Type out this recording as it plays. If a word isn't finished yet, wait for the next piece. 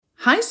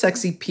Hi,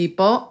 sexy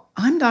people.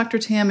 I'm Dr.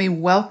 Tammy.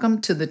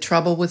 Welcome to The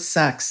Trouble with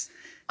Sex.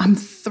 I'm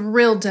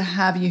thrilled to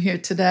have you here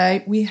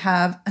today. We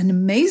have an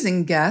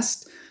amazing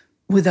guest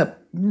with a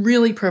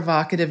really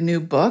provocative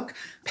new book,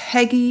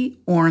 Peggy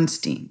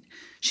Orenstein.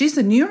 She's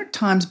the New York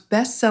Times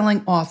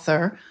bestselling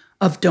author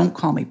of Don't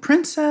Call Me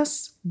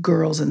Princess,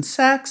 Girls and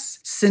Sex,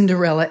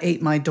 Cinderella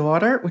Ate My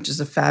Daughter, which is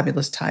a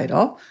fabulous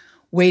title,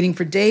 Waiting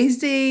for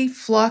Daisy,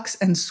 Flux,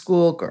 and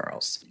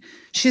Schoolgirls.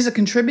 She's a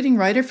contributing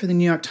writer for the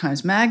New York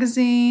Times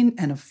Magazine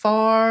and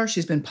Afar.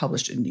 She's been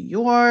published in New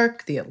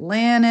York, The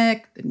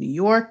Atlantic, The New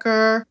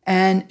Yorker,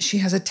 and she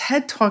has a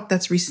TED Talk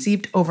that's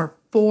received over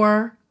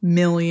 4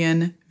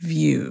 million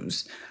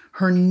views.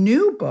 Her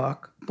new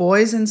book,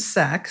 Boys and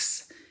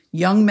Sex,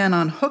 Young Men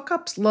on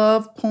Hookups,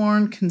 Love,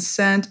 Porn,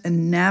 Consent,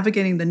 and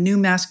Navigating the New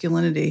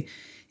Masculinity,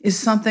 is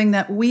something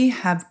that we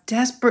have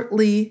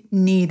desperately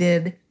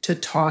needed to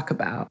talk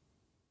about.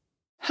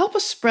 Help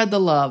us spread the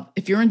love.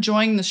 If you're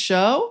enjoying the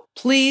show,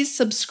 please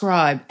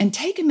subscribe and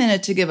take a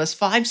minute to give us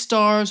 5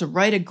 stars or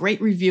write a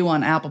great review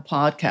on Apple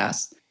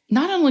Podcasts.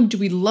 Not only do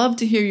we love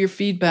to hear your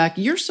feedback,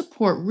 your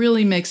support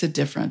really makes a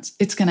difference.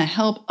 It's going to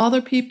help other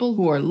people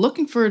who are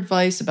looking for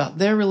advice about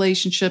their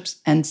relationships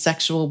and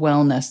sexual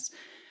wellness.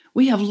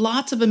 We have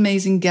lots of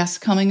amazing guests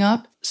coming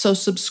up, so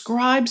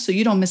subscribe so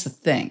you don't miss a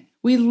thing.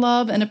 We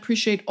love and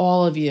appreciate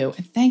all of you,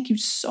 and thank you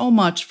so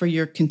much for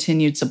your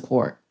continued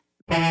support.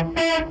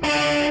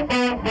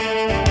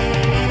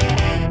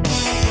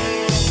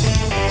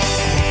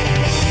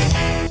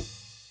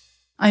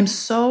 I'm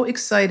so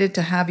excited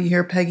to have you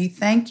here, Peggy.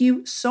 Thank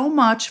you so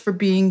much for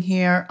being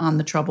here on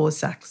The Trouble with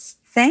Sex.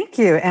 Thank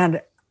you.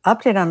 And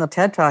update on the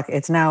TED Talk,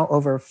 it's now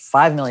over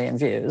 5 million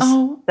views.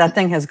 Oh. That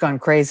thing has gone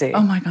crazy.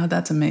 Oh my God,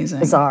 that's amazing.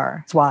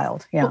 Bizarre. It's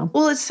wild. Yeah.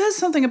 Well, it says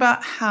something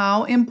about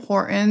how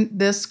important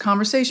this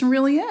conversation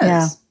really is.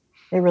 Yeah,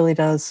 it really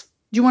does.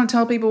 Do you want to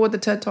tell people what the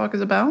TED Talk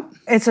is about?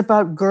 It's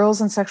about girls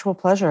and sexual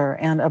pleasure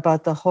and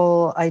about the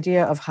whole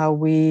idea of how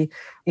we,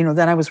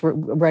 then I was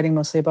writing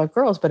mostly about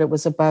girls, but it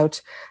was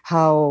about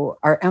how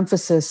our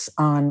emphasis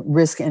on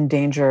risk and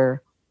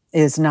danger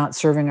is not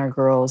serving our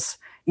girls,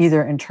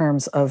 either in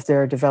terms of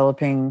their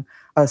developing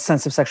a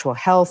sense of sexual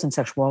health and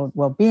sexual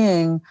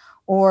well-being,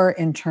 or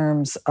in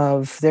terms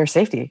of their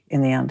safety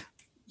in the end.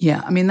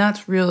 Yeah, I mean,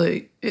 that's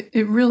really,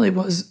 it really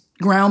was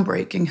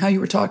groundbreaking how you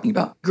were talking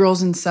about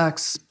girls and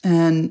sex,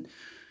 and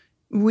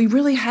we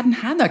really hadn't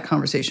had that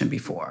conversation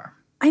before.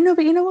 I know,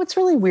 but what's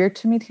really weird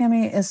to me,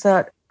 Tammy, is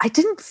that I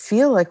didn't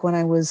feel like when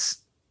I was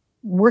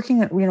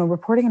working at,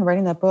 reporting and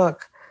writing that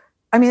book,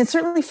 I mean, it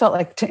certainly felt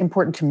like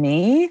important to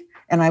me.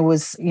 And I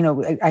was,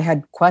 I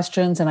had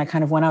questions and I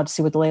kind of went out to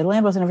see what the lay of the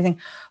land was and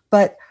everything.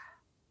 But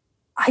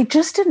I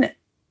just didn't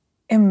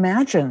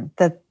imagine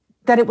that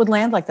it would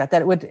land like that,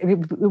 that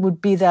it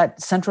would be that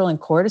central and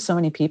core to so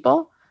many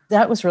people.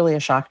 That was really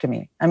a shock to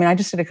me. I mean, I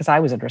just did it because I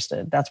was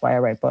interested. That's why I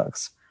write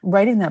books.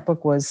 Writing that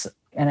book was,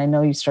 and I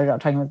know you started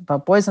out talking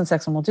about boys and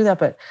sex, and we'll do that,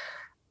 but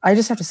I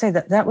just have to say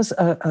that was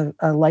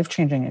a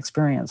life-changing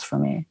experience for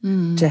me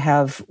to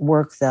have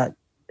work that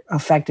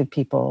affected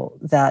people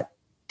that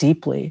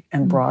deeply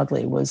and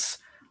broadly was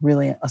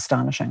really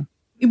astonishing.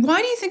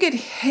 Why do you think it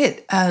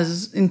hit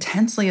as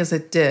intensely as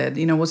it did?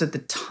 Was it the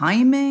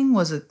timing?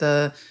 Was it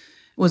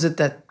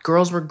that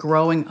girls were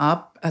growing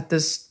up at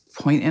this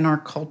point in our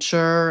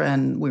culture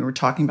and we were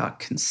talking about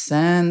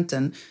consent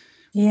and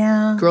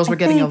girls were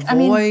getting a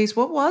voice?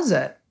 What was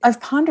it? I've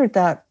pondered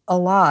that a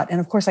lot. And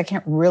of course, I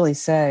can't really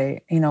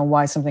say,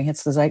 why something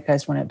hits the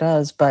zeitgeist when it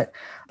does. But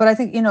I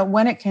think,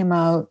 when it came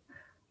out,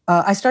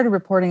 I started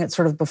reporting it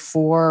sort of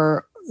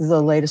before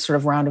the latest sort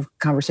of round of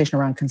conversation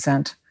around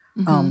consent.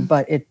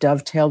 But it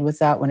dovetailed with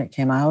that when it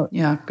came out.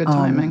 Yeah, good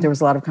timing. There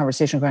was a lot of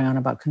conversation going on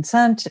about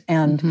consent.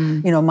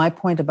 And, my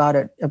point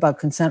about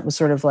consent was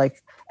sort of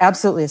like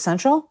absolutely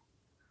essential,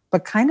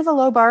 but kind of a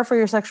low bar for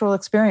your sexual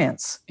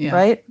experience,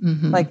 right?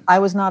 Like I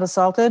was not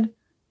assaulted,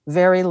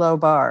 very low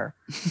bar.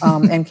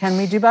 And can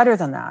we do better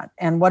than that?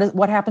 And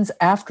what happens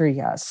after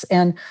yes?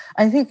 And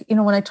I think,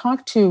 when I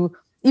talk to,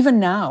 even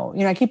now,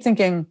 I keep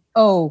thinking,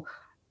 oh,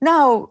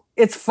 now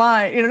it's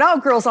fine. Now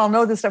girls all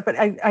know this stuff, but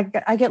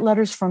I get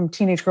letters from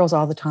teenage girls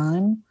all the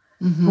time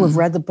who have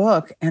read the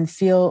book and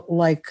feel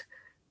like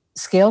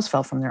scales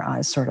fell from their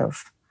eyes, sort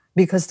of,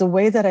 because the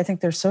way that I think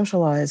they're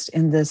socialized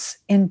in this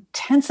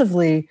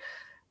intensively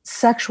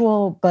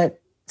sexual,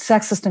 but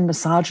sexist and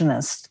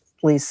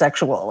misogynistly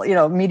sexual,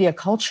 media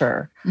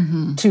culture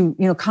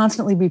to,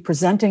 constantly be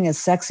presenting as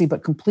sexy,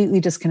 but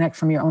completely disconnect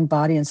from your own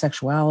body and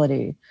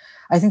sexuality.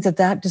 I think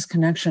that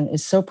disconnection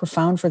is so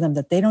profound for them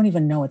that they don't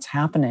even know it's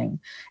happening.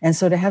 And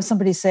so to have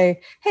somebody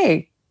say,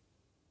 hey,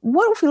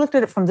 what if we looked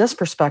at it from this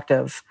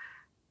perspective?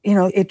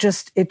 It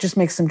just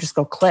makes them just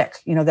go click,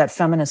 that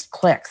feminist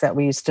click that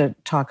we used to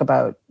talk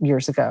about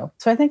years ago.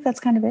 So I think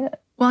that's kind of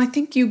it. Well, I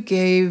think you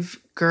gave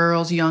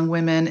girls, young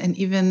women, and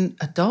even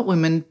adult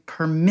women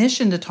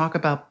permission to talk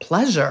about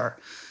pleasure.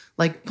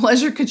 Like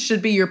pleasure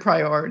should be your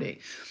priority.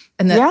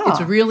 And that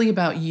it's really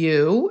about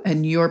you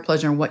and your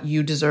pleasure and what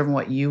you deserve and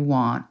what you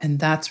want. And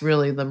that's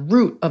really the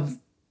root of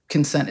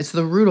consent. It's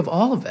the root of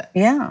all of it.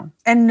 Yeah.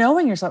 And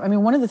knowing yourself. I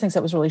mean, one of the things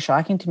that was really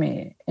shocking to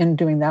me in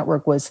doing that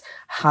work was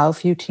how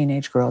few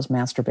teenage girls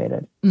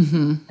masturbated.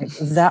 Like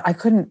that I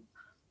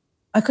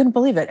couldn't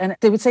believe it. And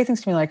they would say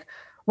things to me like,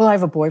 well, I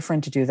have a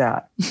boyfriend to do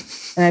that.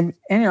 And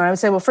I would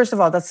say, well, first of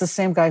all, that's the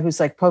same guy who's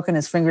like poking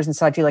his fingers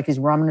inside you like he's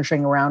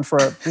rummaging around for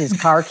his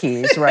car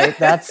keys, right?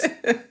 That's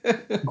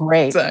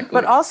great. Exactly.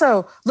 But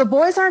also, the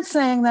boys aren't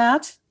saying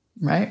that.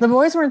 Right. The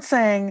boys weren't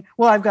saying,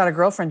 well, I've got a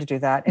girlfriend to do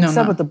that.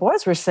 Instead, what the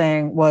boys were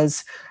saying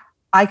was,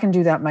 I can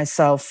do that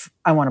myself.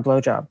 I want a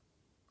blowjob.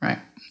 Right.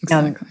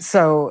 Exactly. And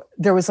so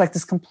there was like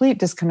this complete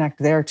disconnect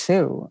there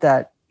too,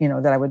 that,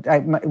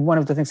 one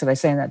of the things that I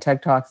say in that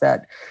TED Talk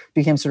that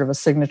became sort of a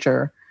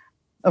signature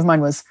of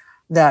mine was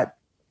that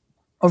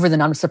over the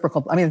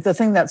non-reciprocal, I mean, the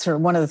thing that sort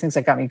of, one of the things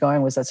that got me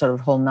going was that sort of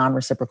whole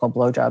non-reciprocal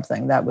blowjob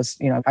thing. That was,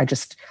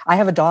 I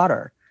have a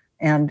daughter.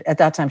 And at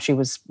that time she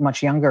was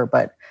much younger,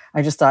 but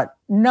I just thought,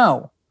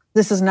 no,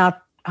 this is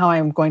not how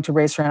I'm going to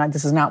raise her. And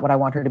this is not what I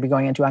want her to be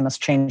going into. I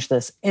must change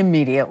this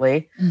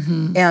immediately.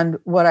 And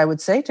what I would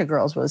say to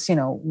girls was,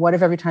 what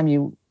if every time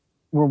you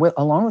were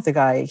alone with a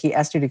guy, he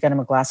asked you to get him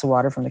a glass of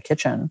water from the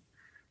kitchen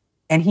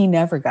and he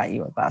never got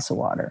you a glass of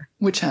water?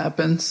 Which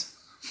happens.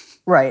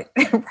 Right.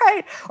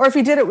 Right. Or if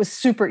he did, it was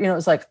super, it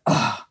was like,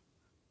 oh,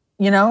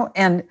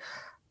 and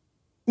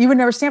you would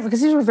never stand for,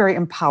 because these were very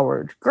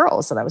empowered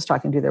girls that I was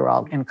talking to. They were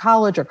all in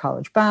college or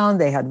college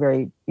bound. They had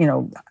very,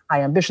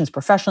 high ambitions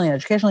professionally and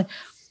educationally.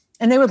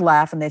 And they would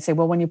laugh and they'd say,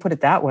 well, when you put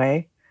it that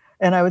way.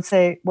 And I would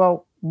say,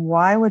 well,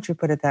 why would you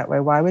put it that way?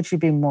 Why would you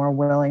be more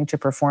willing to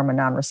perform a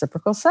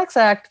non-reciprocal sex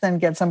act than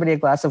get somebody a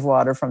glass of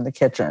water from the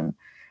kitchen?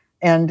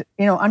 And,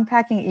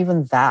 unpacking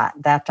even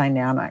that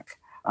dynamic,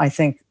 I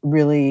think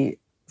really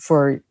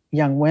for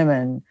young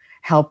women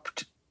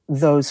helped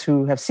those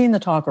who have seen the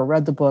talk or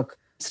read the book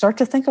start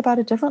to think about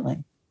it differently.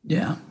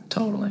 Yeah,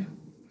 totally.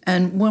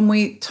 And when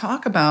we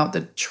talk about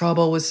the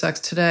trouble with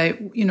sex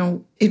today,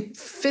 it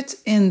fits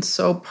in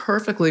so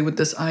perfectly with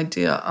this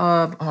idea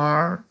of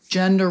our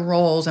gender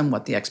roles and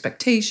what the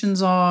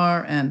expectations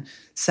are, and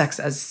sex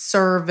as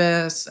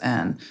service,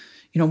 and,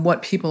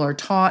 what people are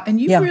taught.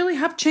 And you really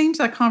have changed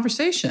that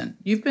conversation.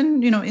 You've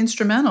been,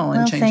 instrumental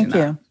in changing that.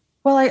 Thank you.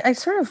 Well, I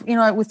sort of,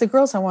 with the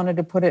girls, I wanted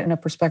to put it in a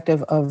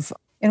perspective of,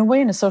 in a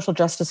way, in a social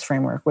justice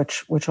framework,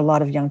 which a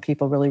lot of young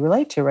people really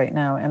relate to right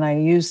now. And I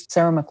used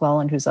Sarah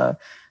McClellan, who's a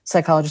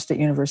psychologist at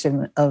University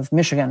of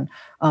Michigan,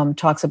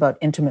 talks about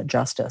intimate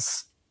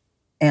justice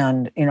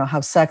and,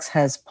 how sex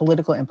has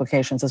political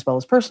implications as well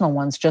as personal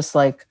ones, just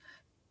like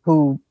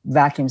who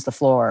vacuums the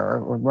floor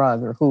or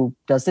rug, or who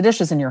does the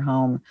dishes in your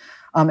home.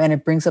 And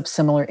it brings up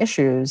similar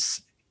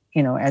issues,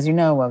 as you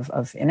know,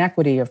 of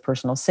inequity, of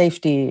personal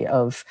safety,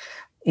 of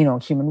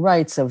human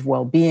rights, of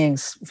well-being,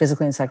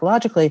 physically and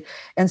psychologically.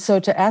 And so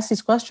to ask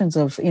these questions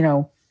of,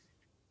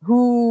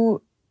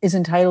 who is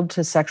entitled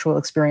to sexual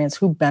experience,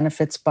 who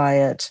benefits by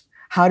it,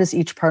 how does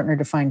each partner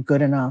define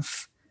good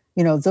enough?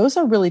 Those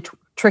are really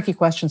tricky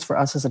questions for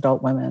us as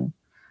adult women.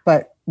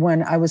 But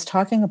when I was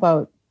talking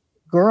about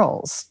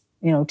girls,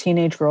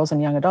 teenage girls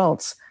and young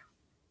adults,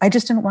 I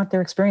just didn't want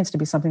their experience to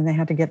be something they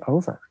had to get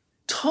over.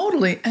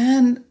 Totally.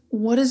 And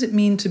what does it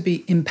mean to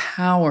be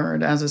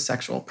empowered as a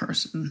sexual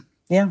person?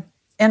 Yeah.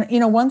 And,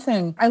 one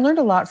thing, I learned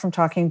a lot from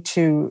talking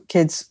to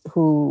kids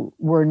who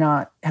were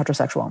not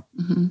heterosexual,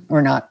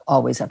 or not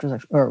always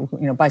heterosexual, or,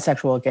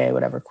 bisexual, gay,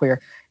 whatever,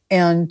 queer.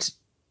 And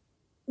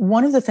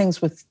one of the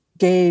things with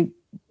gay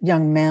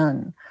young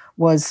men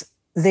was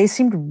they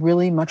seemed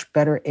really much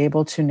better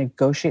able to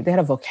negotiate. They had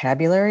a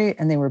vocabulary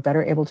and they were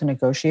better able to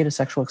negotiate a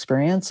sexual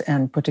experience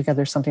and put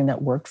together something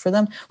that worked for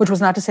them, which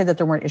was not to say that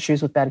there weren't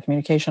issues with bad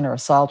communication or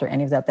assault or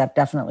any of that. That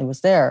definitely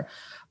was there.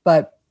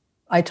 But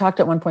I talked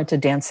at one point to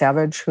Dan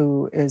Savage,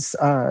 who is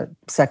a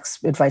sex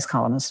advice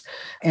columnist,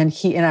 and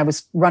I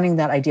was running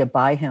that idea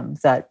by him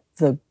that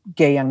the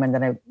gay young men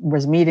that I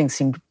was meeting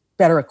seemed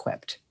better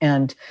equipped.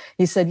 And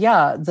he said,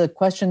 yeah, the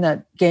question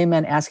that gay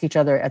men ask each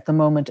other at the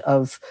moment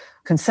of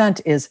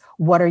consent is,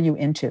 what are you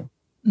into?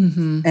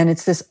 And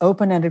it's this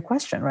open-ended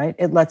question, right?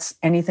 It lets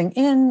anything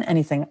in,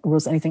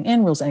 rules anything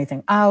in, rules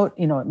anything out.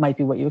 It might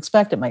be what you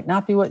expect. It might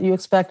not be what you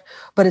expect,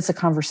 but it's a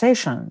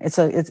conversation.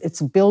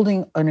 It's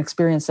building an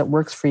experience that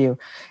works for you.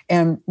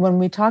 And when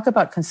we talk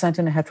about consent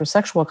in a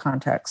heterosexual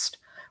context,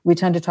 we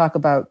tend to talk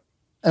about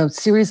a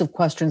series of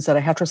questions that a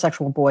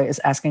heterosexual boy is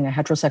asking a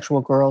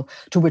heterosexual girl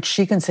to which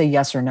she can say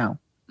yes or no.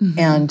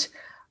 And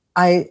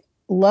I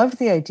loved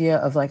the idea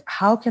of like,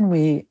 how can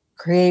we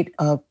create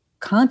a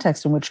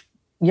context in which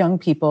young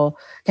people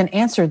can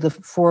answer the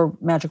 4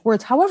 magic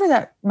words, however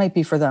that might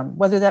be for them,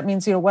 whether that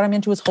means, what I'm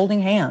into is holding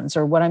hands,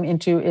 or what I'm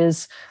into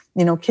is,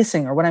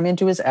 kissing, or what I'm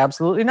into is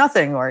absolutely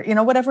nothing, or,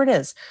 whatever it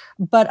is.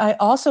 But I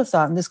also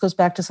thought, and this goes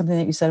back to something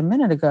that you said a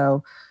minute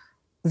ago,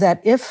 that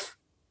if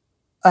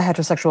a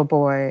heterosexual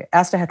boy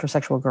asked a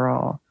heterosexual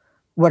girl,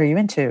 what are you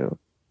into?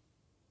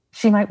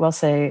 She might well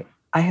say,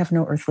 I have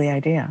no earthly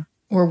idea.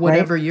 Or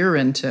whatever you're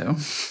into.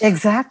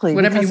 Exactly.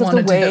 Whatever you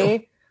want to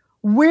do.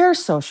 We're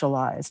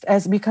socialized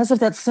because of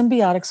that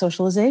symbiotic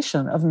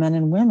socialization of men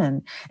and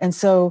women. And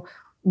so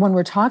when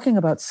we're talking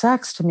about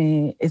sex, to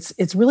me,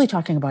 it's really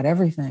talking about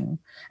everything.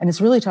 And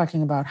it's really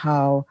talking about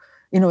how,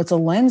 it's a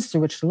lens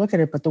through which to look at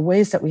it, but the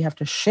ways that we have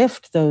to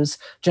shift those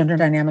gender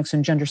dynamics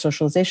and gender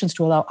socializations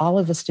to allow all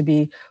of us to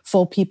be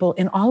full people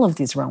in all of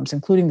these realms,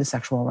 including the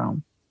sexual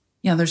realm.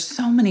 Yeah, there's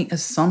so many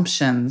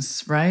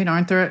assumptions, right?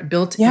 Aren't there,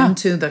 built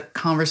into the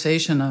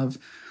conversation of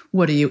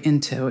what are you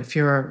into? If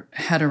you're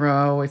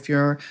hetero, if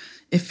you're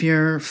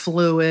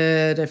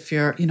fluid, if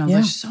you're,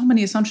 there's so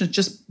many assumptions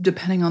just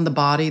depending on the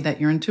body that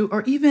you're into,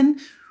 or even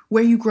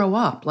where you grow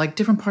up, like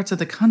different parts of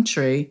the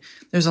country.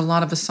 There's a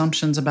lot of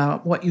assumptions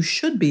about what you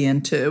should be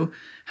into,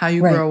 how you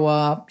grow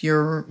up,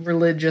 your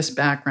religious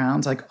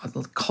backgrounds, like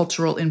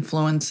cultural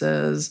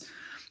influences,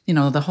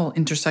 the whole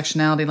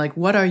intersectionality, like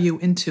what are you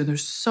into?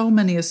 There's so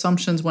many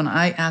assumptions when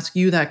I ask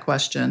you that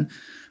question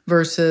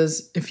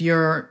versus if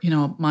you're,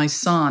 my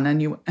son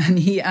and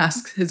he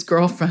asks his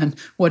girlfriend,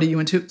 what are you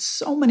into?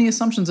 So many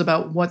assumptions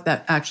about what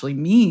that actually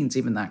means,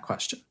 even that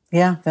question.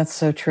 Yeah, that's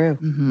so true.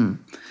 Mm-hmm.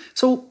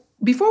 So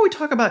before we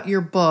talk about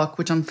your book,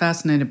 which I'm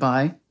fascinated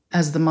by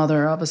as the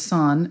mother of a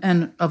son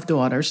and of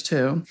daughters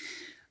too,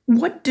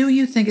 what do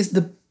you think is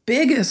the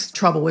biggest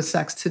trouble with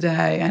sex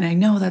today? And I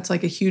know that's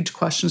like a huge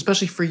question,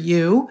 especially for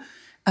you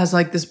as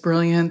like this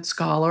brilliant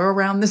scholar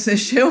around this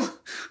issue.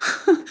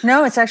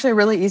 No, it's actually a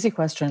really easy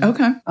question.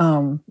 Okay.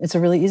 It's a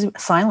really easy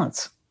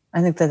silence.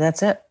 I think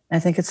that's it. I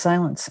think it's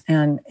silence.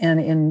 And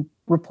in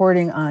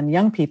reporting on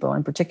young people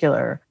in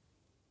particular,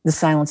 the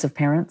silence of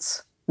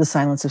parents, the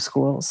silence of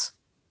schools,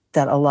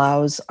 that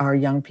allows our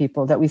young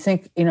people that we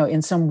think,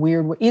 in some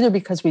weird way, either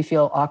because we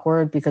feel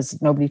awkward because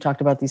nobody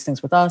talked about these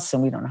things with us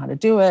and we don't know how to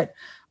do it,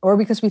 or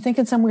because we think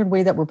in some weird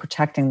way that we're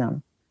protecting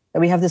them, that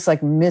we have this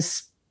like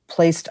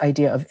misplaced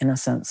idea of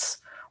innocence,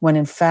 when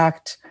in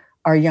fact,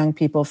 our young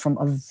people from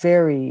a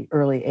very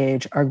early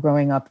age are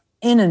growing up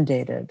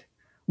inundated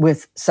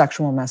with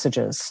sexual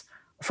messages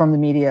from the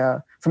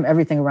media, from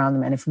everything around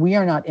them. And if we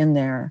are not in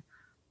there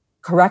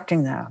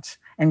correcting that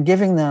and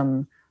giving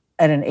them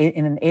in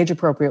an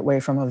age-appropriate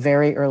way from a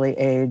very early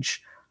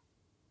age,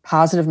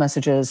 positive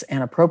messages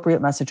and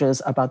appropriate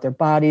messages about their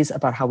bodies,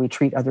 about how we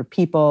treat other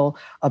people,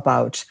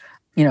 about,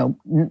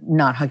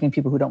 not hugging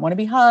people who don't want to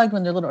be hugged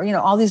when they're little,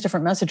 all these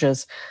different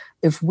messages.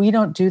 If we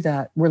don't do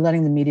that, we're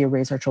letting the media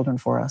raise our children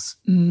for us.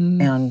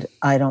 And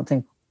I don't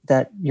think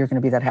that you're going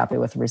to be that happy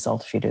with the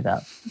result if you do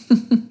that.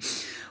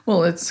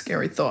 Well, it's a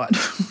scary thought.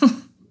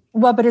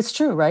 Well, but it's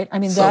true, right? I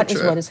mean, that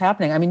is what is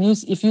happening. I mean,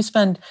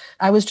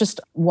 I was just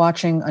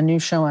watching a new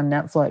show on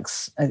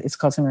Netflix. It's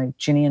called something like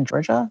Ginny and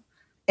Georgia.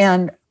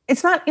 And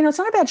it's not, it's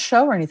not a bad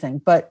show or anything,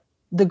 but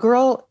the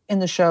girl in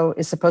the show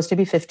is supposed to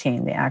be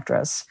 15, the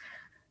actress.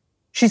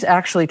 She's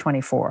actually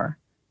 24.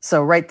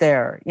 So right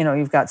there,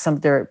 you've got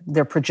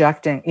they're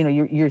projecting,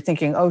 you're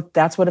thinking, oh,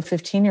 that's what a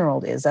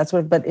 15-year-old is.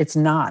 But it's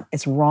not,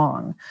 it's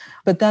wrong.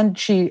 But then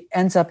she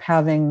ends up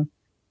having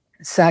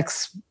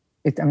sex.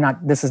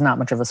 This is not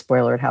much of a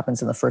spoiler. It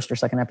happens in the first or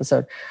second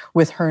episode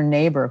with her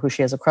neighbor who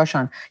she has a crush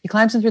on. He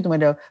climbs in through the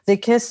window, they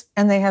kiss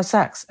and they have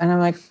sex. And I'm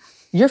like,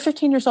 you're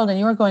 15 years old and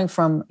you are going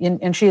from,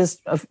 and she has,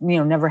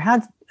 never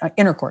had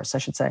intercourse, I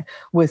should say,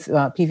 with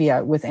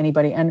PVI, with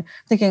anybody. And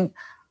thinking,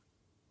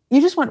 you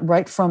just went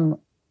right from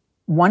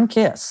one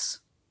kiss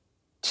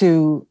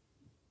to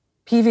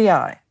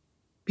PVI.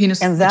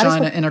 Penis and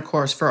vagina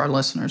intercourse for our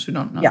listeners who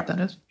don't know what that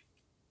is.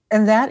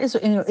 And that is,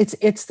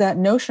 it's that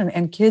notion,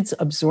 and kids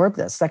absorb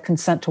this, that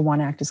consent to one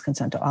act is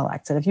consent to all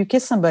acts. That if you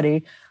kiss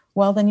somebody,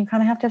 well, then you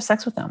kind of have to have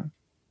sex with them,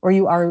 or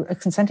you are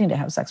consenting to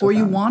have sex with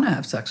them. Or you want to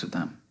have sex with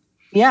them.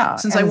 Yeah.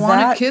 Since I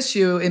want to kiss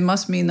you, it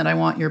must mean that I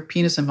want your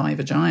penis in my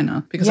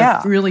vagina, because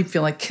I really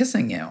feel like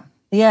kissing you.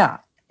 Yeah.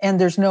 And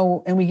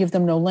and we give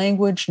them no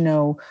language,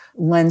 no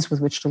lens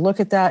with which to look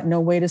at that, no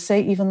way to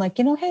say even like,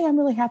 hey, I'm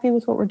really happy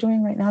with what we're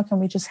doing right now. Can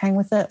we just hang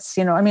with this?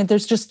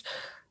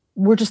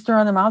 We're just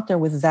throwing them out there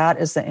with that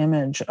as the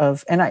image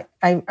of, and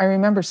I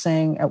remember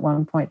saying at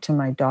one point to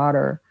my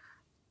daughter,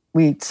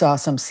 we saw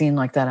some scene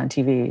like that on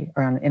TV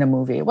or in a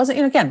movie. It wasn't,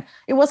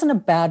 it wasn't a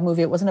bad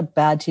movie. It wasn't a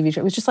bad TV show.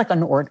 It was just like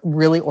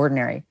really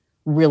ordinary.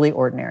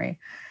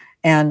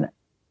 And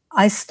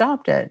I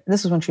stopped it.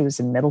 This was when she was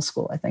in middle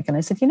school, I think. And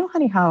I said,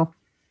 honey, how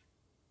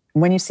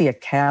when you see a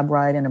cab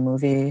ride in a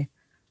movie,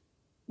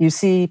 you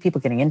see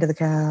people getting into the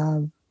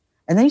cab,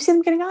 and then you see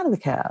them getting out of the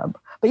cab,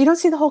 but you don't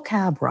see the whole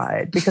cab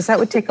ride because that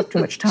would take up too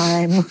much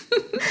time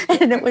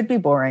and it would be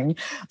boring.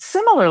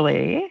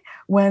 Similarly,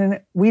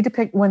 when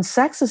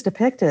sex is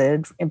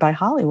depicted by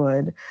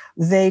Hollywood,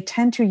 they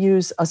tend to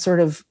use a sort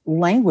of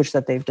language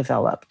that they've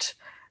developed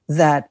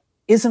that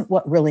isn't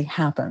what really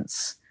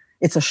happens.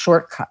 It's a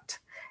shortcut.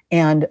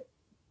 And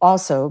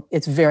also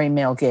it's very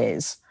male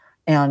gaze.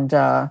 And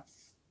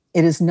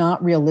it is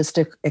not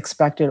realistic,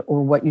 expected,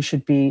 or what you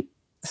should be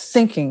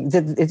thinking.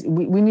 That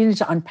we needed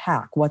to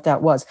unpack what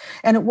that was.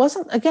 And it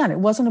wasn't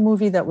a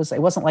movie it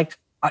wasn't like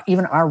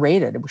even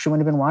R-rated. She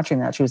wouldn't have been watching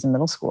that. She was in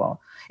middle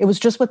school. It was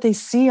just what they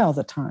see all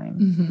the time.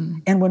 Mm-hmm.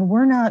 And when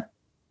we're not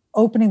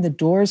opening the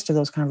doors to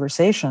those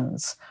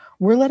conversations,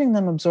 we're letting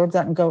them absorb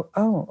that and go,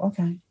 oh,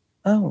 okay.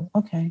 Oh,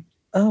 okay.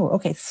 Oh,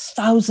 okay.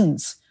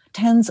 Thousands,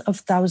 tens of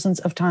thousands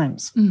of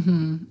times.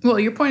 Mm-hmm. Well,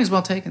 your point is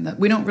well taken that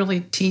we don't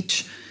really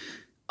teach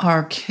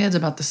our kids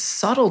about the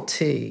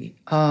subtlety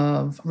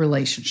of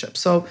relationships.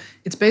 So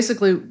it's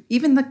basically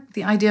even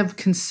the idea of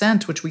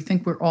consent, which we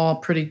think we're all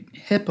pretty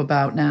hip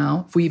about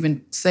now. If we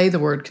even say the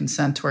word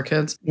consent to our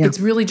kids, it's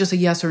really just a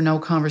yes or no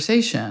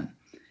conversation.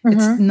 Mm-hmm.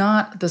 It's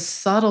not the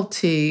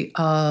subtlety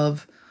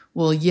of,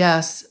 well,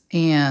 yes,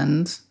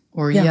 and,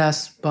 or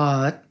yes,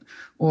 but,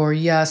 or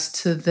yes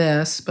to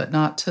this, but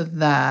not to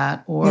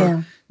that,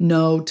 or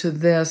no to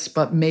this,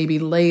 but maybe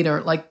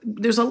later. Like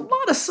there's a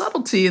lot of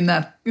subtlety in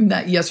that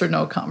yes or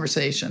no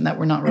conversation that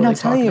we're not really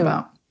talking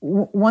about.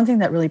 One thing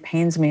that really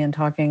pains me in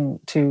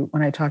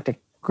when I talk to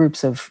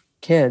groups of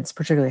kids,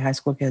 particularly high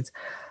school kids,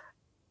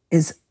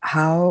 is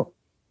how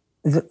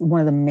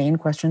one of the main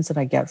questions that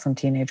I get from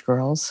teenage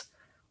girls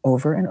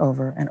over and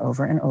over and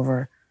over and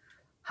over,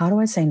 how do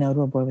I say no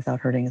to a boy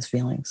without hurting his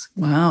feelings?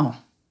 Wow.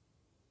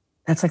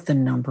 That's like the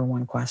number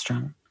one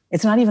question.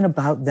 It's not even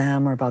about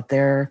them or about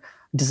their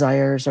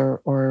desires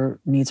or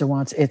needs or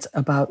wants. It's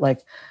about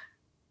like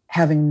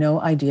having no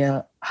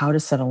idea how to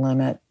set a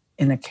limit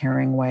in a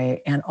caring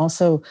way, and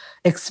also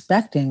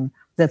expecting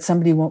that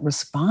somebody won't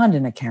respond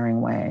in a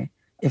caring way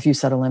if you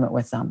set a limit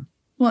with them.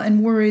 Well,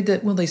 and worried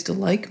that, will they still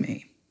like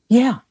me?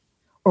 Yeah.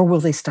 Or will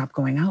they stop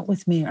going out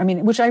with me? I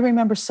mean, which I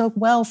remember so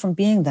well from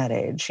being that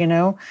age,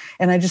 And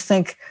I just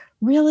think,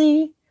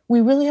 really? We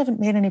really haven't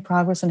made any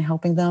progress in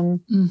helping them.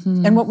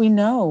 Mm-hmm. And what we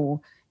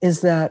know is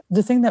that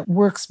the thing that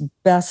works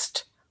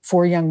best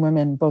for young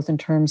women, both in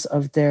terms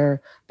of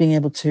their being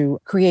able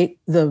to create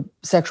the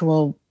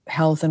sexual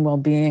health and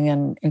well-being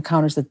and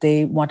encounters that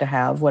they want to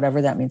have, whatever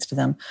that means to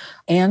them,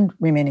 and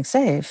remaining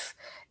safe,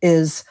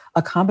 is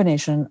a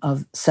combination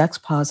of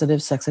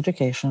sex-positive sex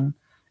education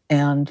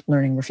and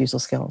learning refusal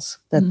skills.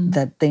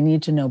 That they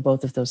need to know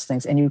both of those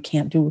things. And you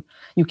can't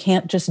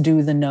just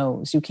do the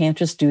no's. You can't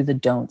just do the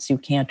don'ts. You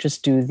can't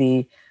just do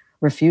the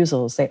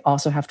refusals. They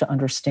also have to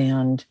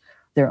understand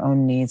their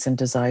own needs and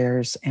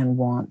desires and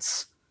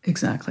wants.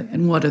 Exactly.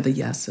 And what are the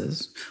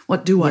yeses?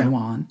 What do I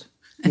want?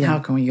 And how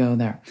can we go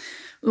there?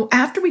 Well,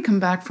 after we come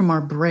back from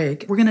our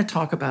break, we're going to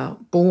talk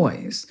about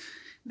boys,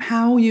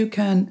 how you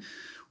can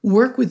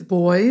work with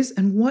boys,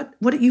 and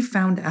what you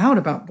found out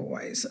about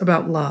boys,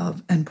 about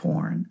love and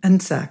porn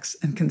and sex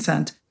and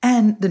consent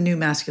and the new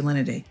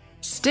masculinity.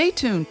 Stay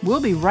tuned.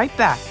 We'll be right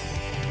back.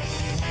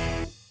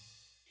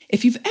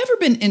 If you've ever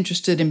been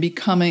interested in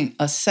becoming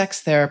a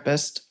sex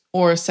therapist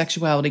or a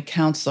sexuality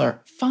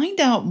counselor, find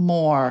out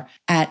more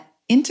at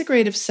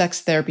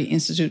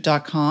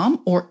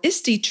integrativesextherapyinstitute.com or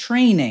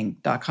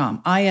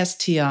istitraining.com,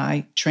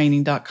 ISTI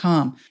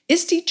training.com.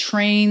 ISTI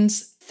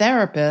trains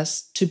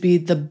therapists to be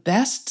the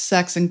best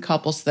sex and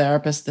couples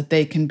therapists that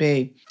they can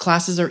be.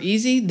 Classes are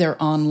easy.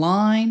 They're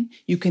online.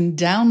 You can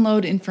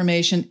download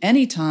information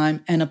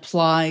anytime and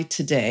apply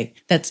today.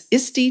 That's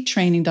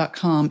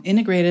istitraining.com,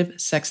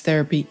 Integrative Sex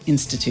Therapy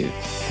Institute.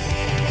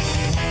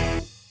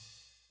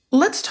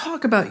 Let's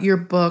talk about your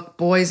book,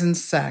 Boys and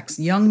Sex,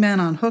 Young Men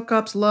on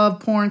Hookups, Love,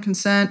 Porn,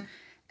 Consent,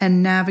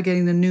 and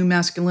Navigating the New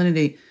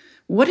Masculinity.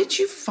 What did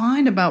you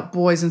find about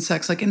boys and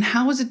sex? And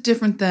how is it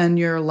different than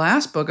your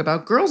last book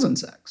about girls and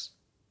sex?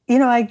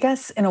 I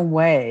guess in a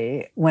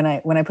way, when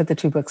I put the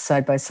two books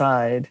side by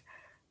side,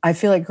 I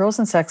feel like Girls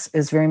and Sex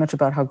is very much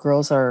about how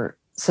girls are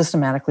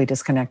systematically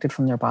disconnected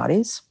from their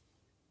bodies.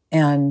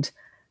 And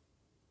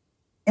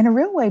in a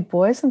real way,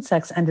 Boys and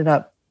Sex ended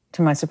up,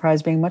 to my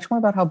surprise, being much more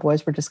about how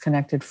boys were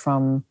disconnected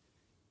from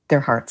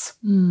their hearts.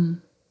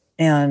 Mm.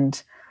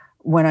 And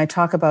when I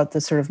talk about the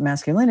sort of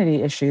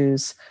masculinity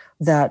issues,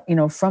 that,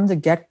 from the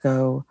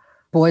get-go,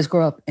 boys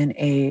grow up in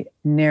a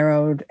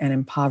narrowed and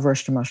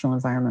impoverished emotional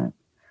environment.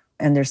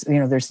 And there's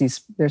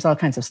all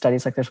kinds of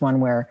studies. Like there's one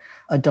where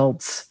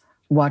adults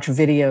watch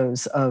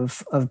videos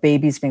of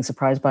babies being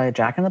surprised by a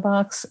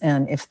jack-in-the-box.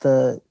 And if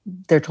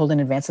they're told in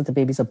advance that the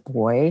baby's a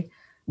boy,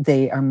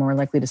 they are more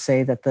likely to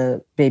say that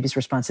the baby's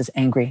response is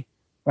angry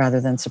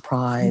rather than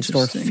surprised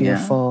or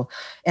fearful.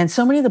 Yeah. And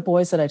so many of the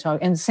boys that I talk,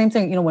 and the same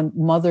thing, when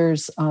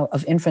mothers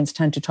of infants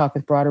tend to talk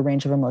with broader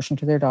range of emotion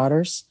to their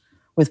daughters,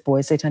 with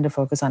boys, they tend to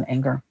focus on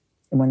anger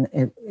when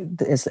it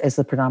is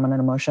the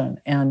predominant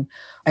emotion. And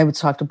I would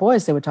talk to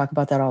boys, they would talk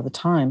about that all the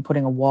time,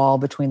 putting a wall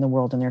between the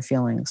world and their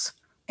feelings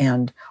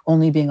and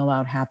only being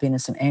allowed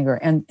happiness and anger.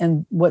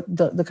 And what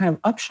the kind of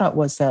upshot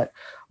was that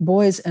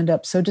boys end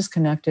up so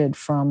disconnected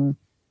from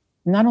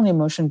not only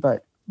emotion,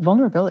 but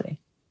vulnerability.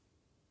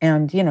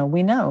 And,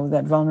 we know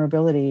that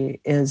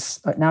vulnerability is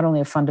not only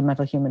a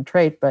fundamental human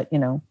trait, but,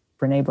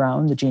 Brené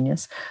Brown, the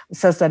genius,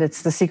 says that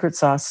it's the secret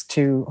sauce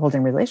to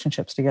holding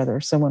relationships together.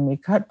 So when we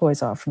cut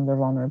boys off from their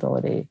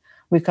vulnerability,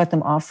 we cut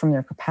them off from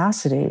their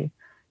capacity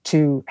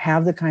to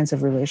have the kinds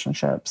of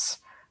relationships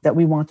that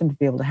we want them to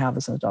be able to have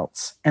as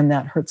adults. And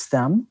that hurts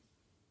them,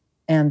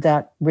 and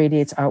that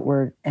radiates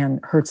outward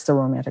and hurts their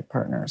romantic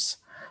partners.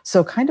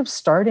 So kind of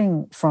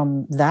starting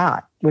from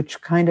that,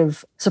 which kind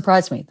of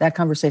surprised me, that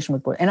conversation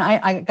with boys. And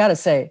I got to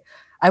say,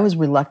 I was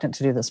reluctant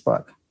to do this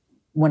book.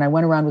 When I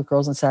went around with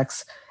Girls and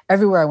Sex,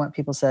 everywhere I went,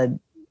 people said,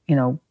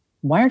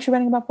 why aren't you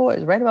writing about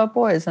boys? Write about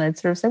boys. And I'd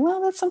sort of say,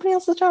 well, that's somebody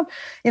else's job.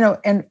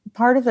 And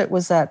part of it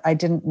was that I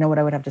didn't know what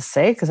I would have to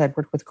say because I'd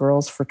worked with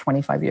girls for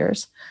 25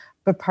 years.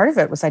 But part of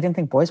it was I didn't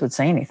think boys would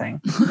say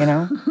anything,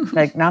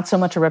 like not so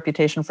much a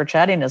reputation for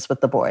chattiness with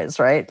the boys,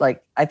 right?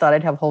 Like I thought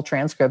I'd have whole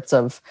transcripts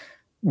of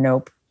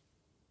nope,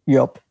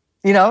 yup,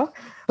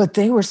 but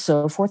they were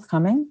so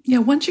forthcoming. Yeah.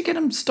 Once you get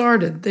them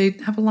started, they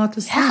have a lot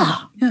to say.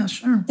 Yeah,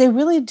 sure. They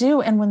really do.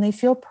 And when they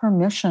feel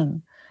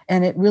permission,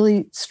 and it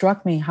really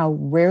struck me how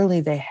rarely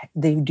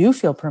they do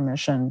feel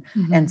permission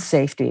and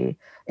safety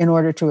in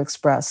order to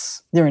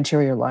express their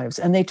interior lives.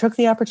 And they took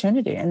the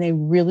opportunity, and they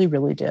really,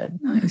 really did.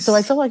 Nice. So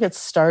I feel like it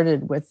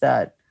started with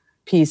that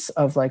piece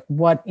of like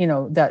what,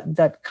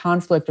 that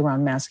conflict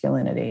around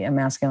masculinity and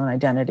masculine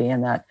identity,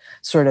 and that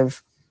sort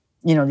of,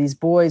 these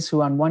boys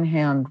who on one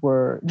hand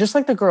were just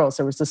like the girls.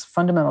 There was this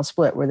fundamental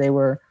split where they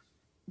were,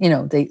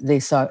 they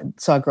saw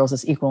girls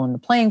as equal in the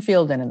playing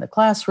field and in the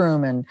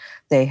classroom, and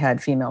they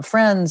had female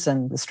friends,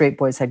 and the straight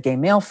boys had gay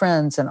male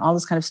friends and all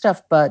this kind of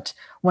stuff. But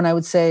when I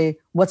would say,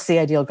 what's the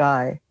ideal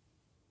guy?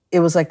 It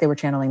was like they were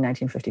channeling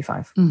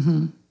 1955.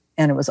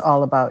 And it was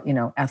all about,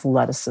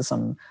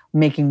 athleticism,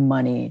 making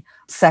money,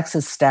 sex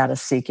as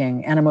status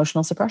seeking, and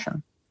emotional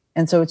suppression.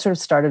 And so it sort of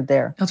started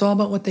there. It's all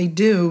about what they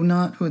do,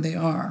 not who they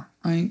are,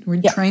 right?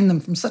 We train them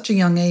from such a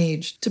young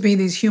age to be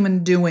these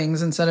human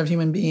doings instead of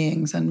human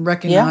beings, and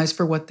recognize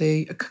for what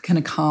they can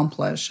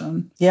accomplish.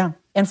 And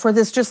for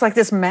this, just like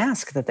this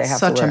mask that they have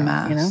to wear.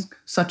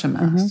 Such a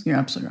mask. You're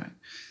absolutely right.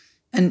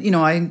 And,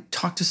 I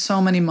talk to so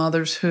many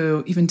mothers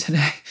who, even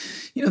today,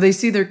 they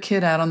see their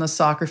kid out on the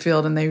soccer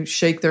field and they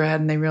shake their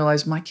head and they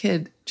realize my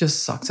kid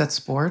just sucks at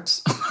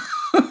sports.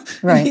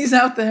 Right. He's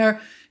out there,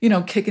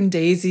 kicking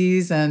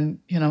daisies and,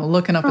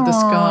 looking up at the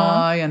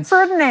sky. And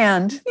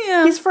Ferdinand.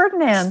 Yeah. He's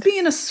Ferdinand. He's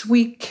being a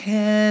sweet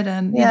kid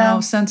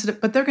and, sensitive.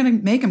 But they're going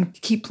to make him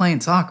keep playing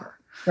soccer.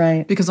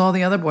 Right. Because all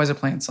the other boys are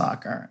playing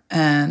soccer.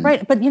 And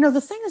right. But, the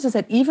thing is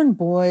that even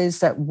boys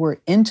that were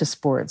into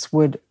sports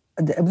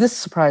this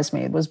surprised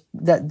me. It was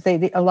that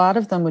a lot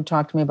of them would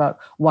talk to me about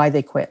why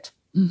they quit.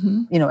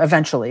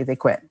 Eventually they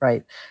quit.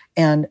 Right.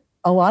 And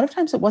a lot of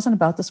times it wasn't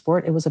about the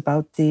sport. It was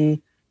about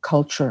the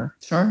culture.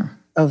 Sure.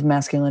 Of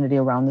masculinity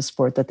around the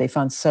sport that they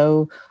found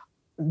so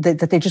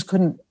that they just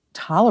couldn't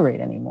tolerate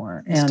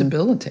anymore. It's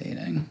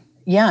debilitating.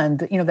 Yeah. And,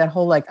 that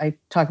whole, I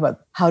talk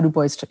about how do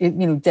boys,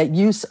 that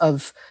use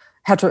of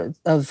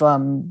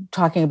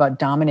talking about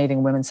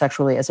dominating women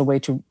sexually as a way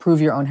to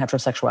prove your own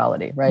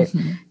heterosexuality. Right.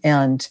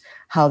 And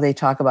how they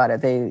talk about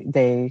it.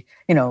 They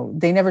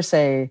never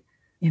say,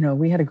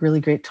 we had a really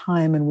great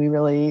time and we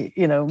really,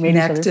 made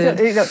each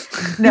other.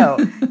 No,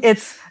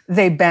 it's,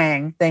 they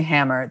bang, they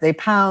hammer, they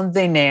pound,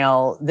 they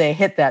nail, they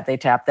hit that, they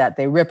tap that,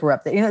 they rip her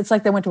up. It's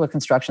like they went to a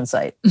construction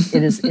site.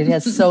 It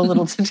has so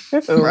little to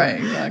do. Right,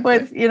 exactly.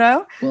 With,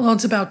 Well,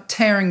 it's about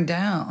tearing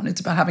down.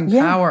 It's about having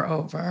power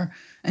over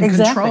and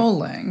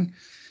controlling,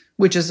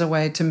 which is a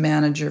way to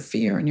manage your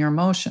fear and your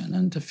emotion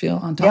and to feel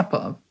on top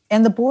of.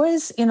 And the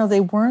boys, they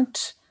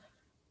weren't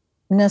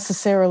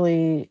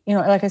necessarily,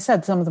 like I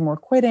said, some of them were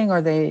quitting,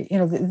 or they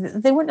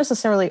weren't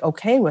necessarily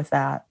okay with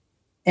that.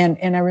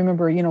 And I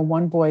remember,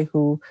 one boy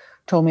who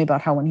told me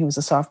about how when he was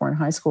a sophomore in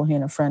high school, he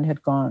and a friend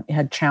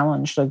had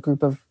challenged a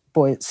group of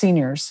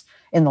seniors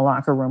in the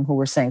locker room who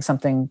were saying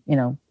something,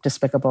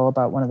 despicable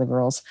about one of the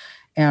girls,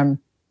 and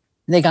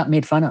they got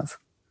made fun of.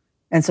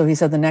 And so he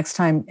said the next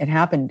time it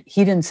happened,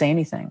 he didn't say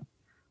anything,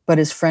 but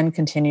his friend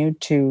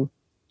continued to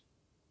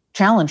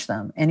challenge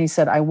them. And he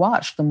said, I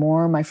watched, the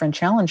more my friend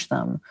challenged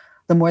them,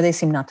 the more they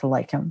seemed not to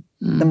like him,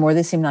 the more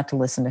they seemed not to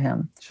listen to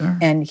him. Sure.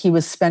 And he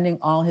was spending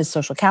all his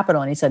social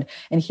capital. And he said,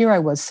 and here I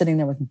was sitting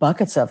there with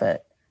buckets of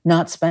it,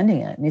 not spending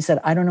it. And he said,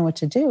 I don't know what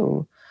to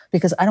do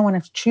because I don't want to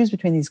have to choose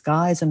between these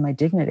guys and my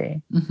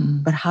dignity.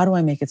 But how do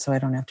I make it so I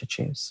don't have to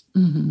choose?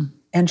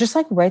 And just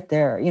like right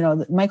there,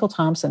 Michael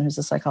Thompson, who's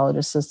a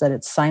psychologist, says that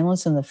it's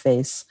silence in the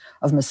face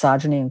of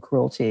misogyny and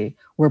cruelty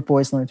where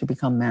boys learn to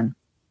become men.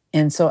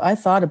 And so I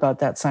thought about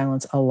that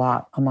silence a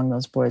lot among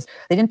those boys.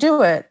 They didn't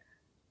do it,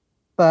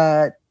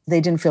 but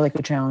they didn't feel like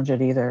we challenge it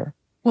either.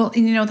 Well,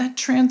 and that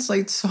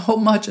translates so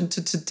much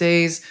into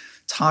today's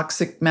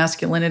toxic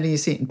masculinity. You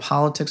see it in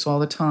politics all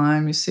the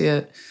time. You see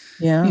it,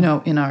 in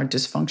our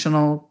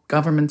dysfunctional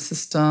government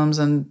systems.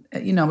 And,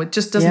 it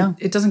just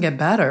doesn't get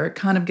better. It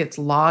kind of gets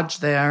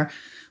lodged there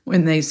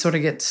when they sort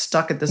of get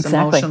stuck at this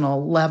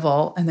emotional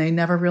level and they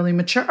never really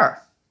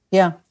mature.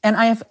 Yeah. And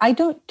I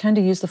don't tend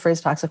to use the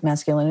phrase toxic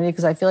masculinity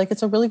because I feel like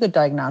it's a really good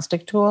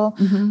diagnostic tool,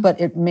 but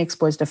it makes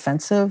boys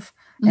defensive.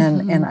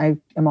 And I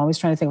am always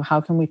trying to think of how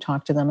can we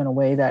talk to them in a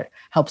way that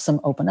helps them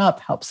open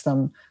up, helps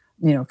them,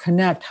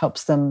 connect,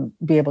 helps them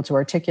be able to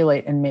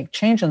articulate and make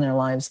change in their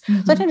lives.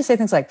 So I tend to say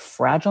things like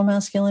fragile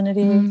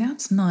masculinity.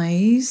 That's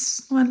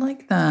nice. Oh, I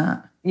like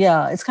that.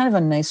 Yeah, it's kind of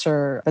a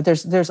nicer, but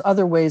there's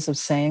other ways of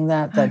saying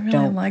that I really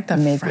don't like that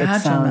make fragile it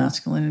sound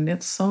masculinity.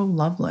 It's so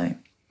lovely.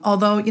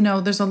 Although,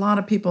 there's a lot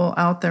of people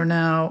out there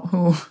now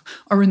who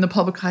are in the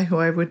public eye who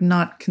I would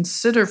not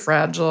consider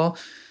fragile,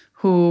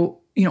 who,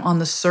 on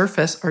the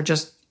surface are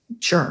just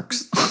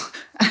jerks.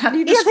 How do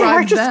you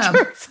describe them?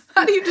 Jerks.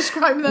 How do you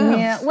describe them?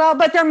 Yeah, well,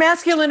 but their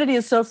masculinity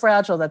is so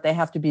fragile that they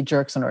have to be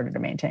jerks in order to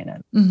maintain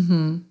it.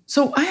 Mm-hmm.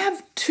 So I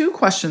have 2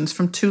 questions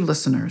from 2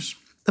 listeners.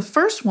 The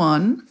first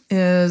one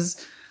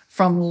is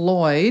from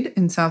Lloyd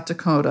in South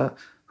Dakota,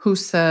 who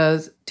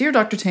says, Dear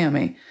Dr.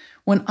 Tammy,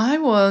 when I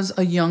was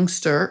a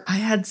youngster, I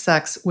had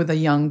sex with a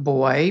young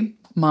boy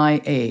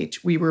my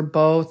age. We were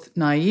both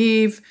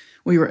naive.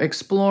 We were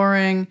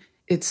exploring.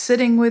 It's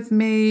sitting with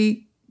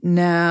me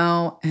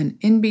now and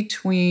in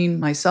between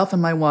myself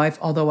and my wife,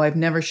 although I've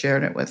never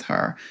shared it with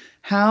her.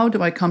 How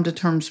do I come to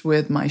terms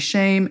with my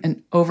shame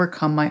and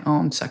overcome my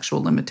own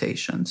sexual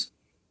limitations?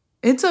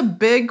 It's a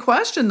big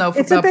question, though, for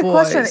boys. It's a big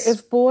question.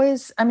 If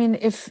boys,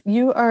 if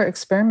you are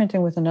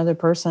experimenting with another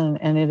person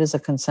and it is a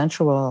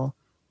consensual,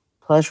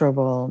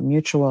 pleasurable,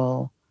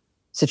 mutual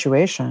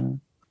situation,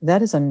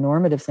 that is a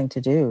normative thing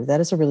to do. That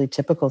is a really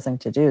typical thing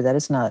to do. That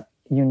is not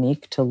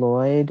unique to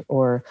Lloyd.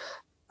 Or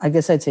I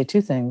guess I'd say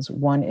 2 things.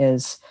 One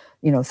is,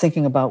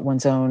 thinking about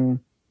one's own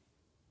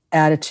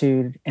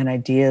attitude and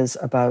ideas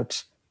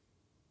about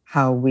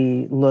how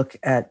we look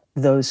at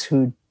those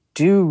who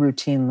do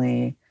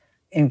routinely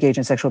engage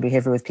in sexual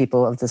behavior with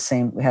people of the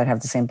same,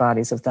 have the same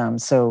bodies of them.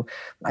 So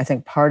I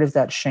think part of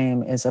that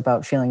shame is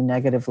about feeling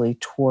negatively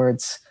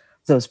towards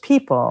those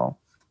people.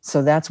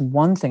 So that's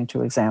one thing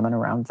to examine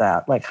around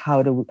that. Like,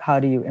 how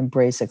do you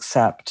embrace,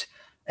 accept,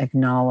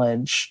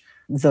 acknowledge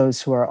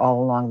those who are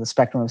all along the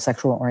spectrum of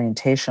sexual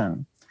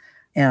orientation?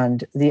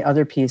 And the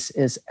other piece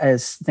is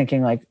as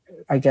thinking, like,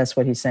 I guess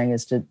what he's saying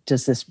is,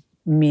 does this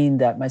mean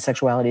that my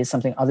sexuality is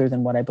something other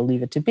than what I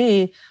believe it to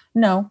be?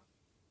 No,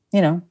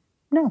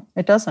 no,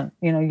 it doesn't.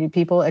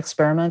 People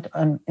experiment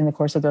in the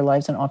course of their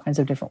lives in all kinds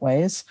of different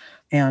ways.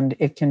 And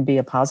it can be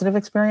a positive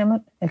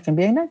experiment. It can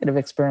be a negative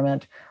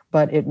experiment.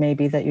 But it may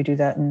be that you do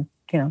that and,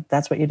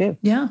 that's what you do.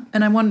 Yeah.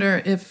 And I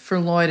wonder if for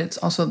Lloyd, it's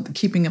also the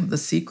keeping of the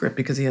secret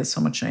because he has so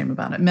much shame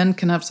about it. Men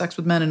can have sex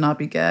with men and not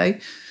be gay.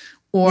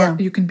 Or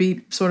you can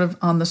be sort of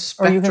on the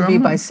spectrum. Or you can be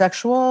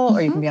bisexual,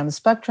 or you can be on the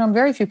spectrum.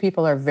 Very few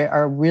people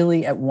are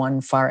really at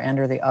one far end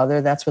or the other.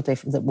 That's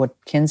what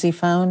Kinsey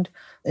found,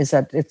 is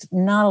that it's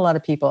not a lot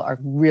of people are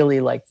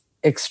really like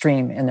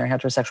extreme in their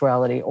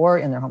heterosexuality or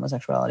in their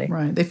homosexuality.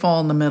 Right. They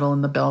fall in the middle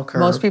in the bell curve.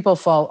 Most people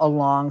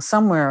fall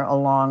somewhere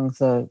along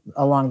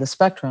the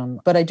spectrum.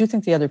 But I do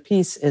think the other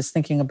piece is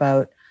thinking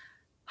about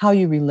how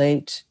you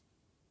relate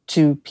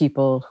to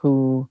people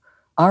who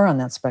are on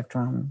that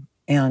spectrum.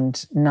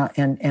 And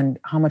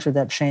how much of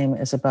that shame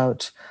is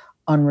about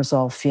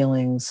unresolved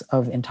feelings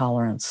of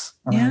intolerance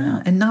around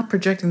that. And not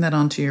projecting that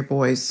onto your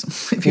boys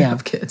if you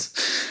have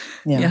kids.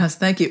 Yeah. Yes,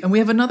 thank you. And we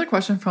have another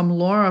question from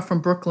Laura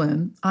from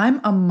Brooklyn.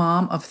 I'm a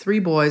mom of 3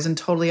 boys and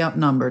totally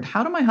outnumbered.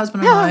 How do my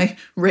husband and I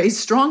raise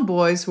strong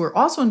boys who are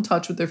also in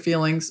touch with their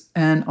feelings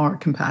and are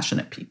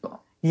compassionate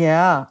people?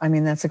 Yeah,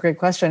 that's a great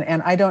question.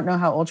 And I don't know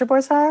how old your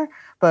boys are,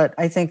 but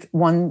I think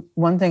one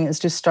thing is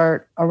to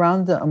start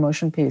around the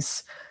emotion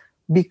piece.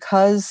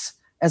 Because,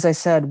 as I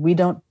said,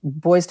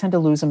 boys tend to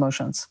lose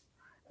emotions.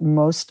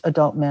 Most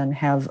adult men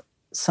have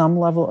some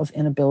level of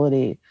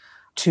inability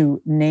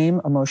to name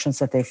emotions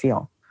that they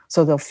feel.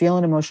 So they'll feel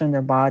an emotion in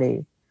their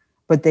body,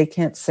 but they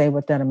can't say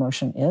what that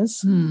emotion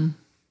is.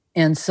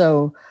 And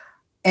so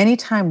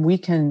anytime we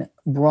can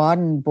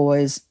broaden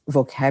boys'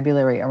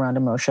 vocabulary around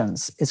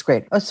emotions is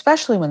great,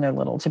 especially when they're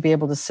little, to be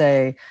able to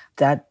say,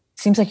 that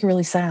seems like you're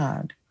really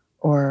sad,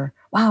 or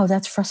wow,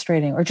 that's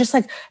frustrating, or just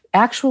like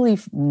actually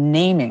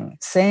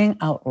saying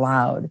out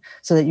loud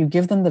so that you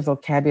give them the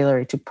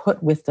vocabulary to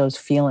put with those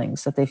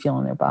feelings that they feel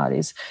in their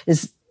bodies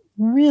is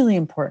really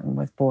important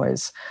with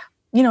boys.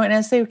 And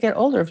as they get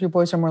older, if your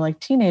boys are more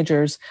like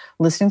teenagers,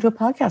 listening to a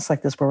podcast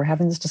like this where we're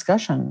having this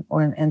discussion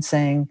and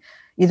saying,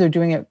 either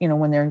doing it,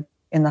 when they're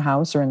in the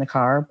house or in the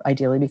car,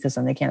 ideally, because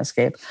then they can't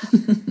escape,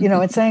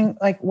 and saying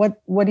like,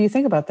 what do you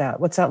think about that?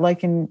 What's that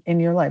like in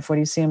your life? What do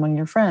you see among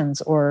your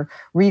friends? Or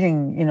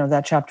reading,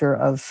 that chapter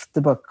of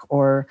the book,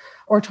 or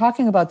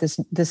talking about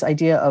this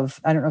idea of,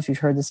 I don't know if you've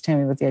heard this,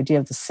 Tammy, but the idea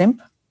of the simp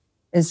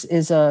is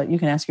you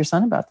can ask your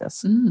son about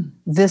this.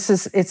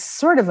 It's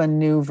sort of a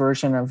new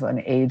version of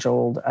an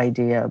age-old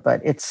idea,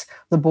 but it's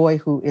the boy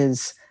who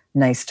is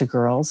nice to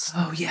girls.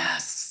 Oh,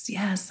 yes.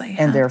 I have.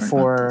 And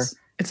therefore,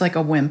 it's like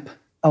a wimp.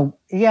 Oh,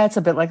 yeah, it's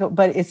a bit like,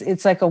 but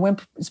it's like a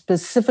wimp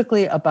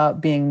specifically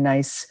about being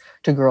nice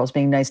to girls,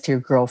 being nice to your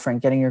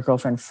girlfriend, getting your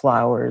girlfriend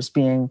flowers,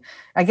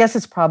 I guess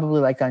it's probably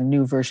like a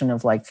new version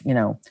of like,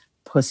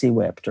 pussy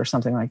whipped or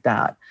something like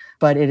that.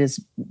 But it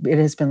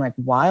has been like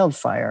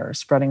wildfire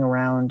spreading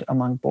around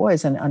among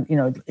boys. And,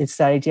 it's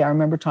that idea. I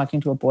remember talking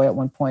to a boy at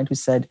one point who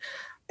said,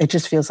 it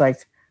just feels like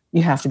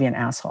you have to be an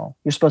asshole.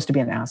 You're supposed to be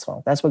an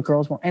asshole. That's what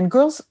girls want. And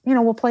girls,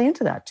 will play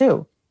into that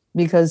too,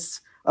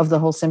 because of the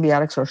whole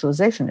symbiotic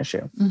socialization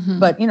issue.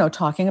 But,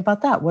 talking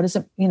about that, what does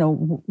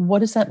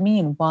that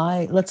mean?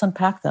 Why? Let's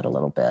unpack that a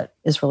little bit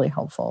is really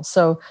helpful.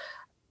 So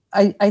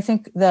I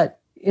think that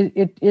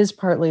it is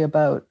partly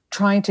about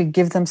trying to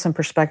give them some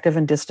perspective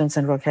and distance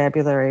and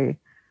vocabulary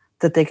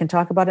that they can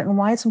talk about it and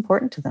why it's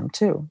important to them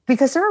too.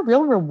 Because there are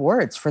real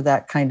rewards for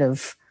that kind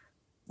of,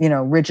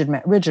 rigid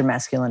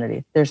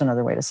masculinity. There's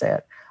another way to say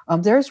it.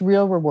 There's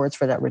real rewards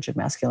for that rigid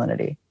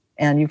masculinity,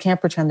 and you can't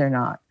pretend they're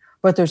not.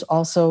 But there's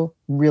also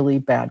really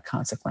bad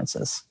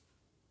consequences.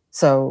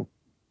 So,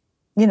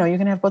 you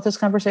can have both those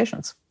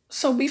conversations.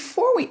 So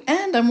before we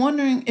end, I'm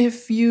wondering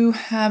if you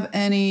have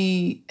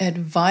any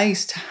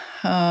advice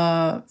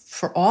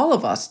for all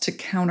of us to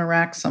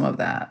counteract some of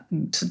that,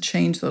 to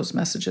change those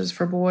messages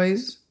for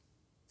boys.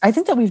 I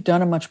think that we've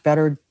done a much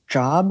better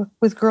job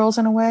with girls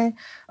in a way,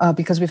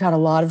 because we've had a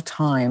lot of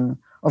time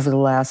over the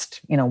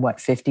last,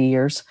 50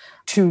 years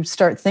to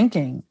start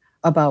thinking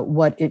about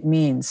what it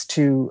means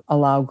to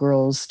allow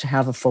girls to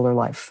have a fuller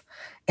life.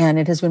 And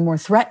it has been more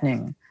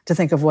threatening to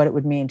think of what it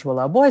would mean to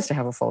allow boys to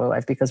have a fuller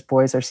life, because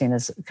boys are seen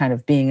as kind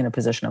of being in a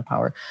position of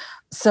power.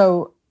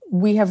 So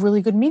we have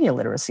really good media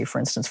literacy, for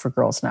instance, for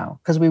girls now,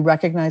 because we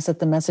recognize that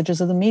the messages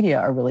of the media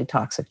are really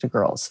toxic to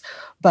girls.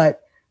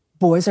 But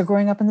boys are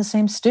growing up in the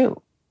same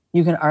stew.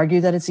 You can argue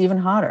that it's even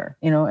hotter,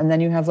 and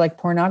then you have like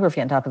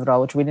pornography on top of it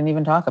all, which we didn't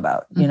even talk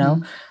about,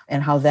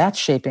 and how that's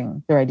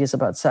shaping their ideas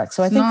about sex.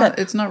 So I think that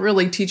it's not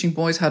really teaching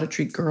boys how to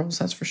treat girls,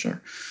 that's for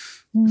sure.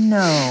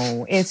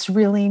 No, it's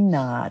really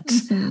not.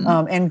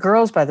 Mm-hmm. And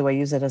girls, by the way,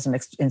 use it as an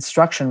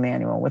instruction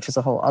manual, which is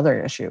a whole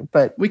other issue.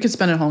 But we could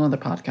spend a whole other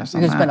podcast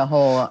on that. We could spend a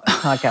whole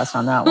podcast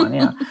on that one,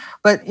 yeah.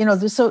 But,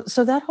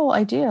 so that whole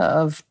idea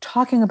of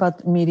talking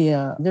about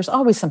media, there's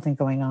always something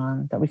going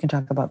on that we can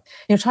talk about.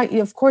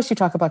 Of course, you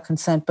talk about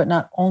consent, but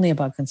not only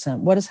about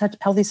consent. What does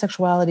healthy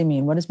sexuality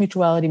mean? What does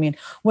mutuality mean?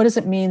 What does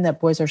it mean that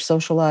boys are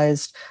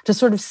socialized to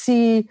sort of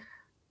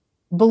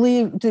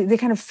believe, they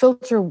kind of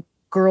filter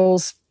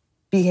girls'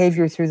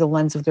 behavior through the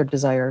lens of their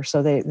desire.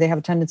 So they have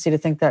a tendency to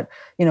think that,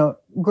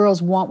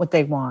 girls want what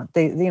they want.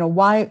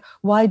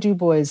 Why do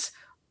boys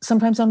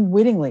sometimes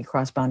unwittingly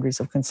cross boundaries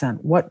of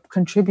consent? What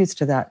contributes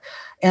to that?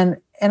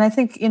 And I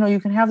think, you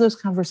can have those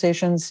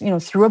conversations,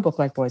 through a book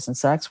like Boys and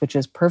Sex, which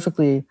is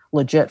perfectly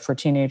legit for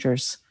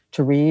teenagers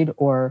to read,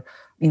 or,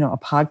 a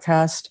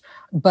podcast.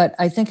 But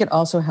I think it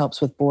also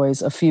helps with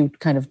boys a few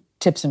kind of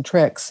tips and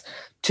tricks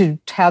to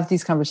have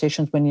these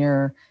conversations when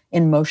you're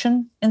in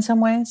motion in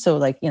some way. So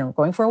like,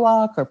 going for a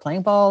walk or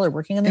playing ball or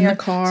working in the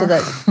car. So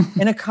that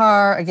in a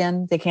car,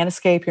 again, they can't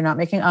escape. You're not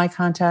making eye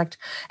contact.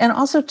 And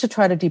also to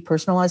try to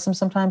depersonalize them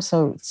sometimes.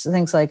 So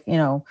things like,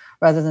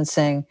 rather than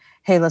saying,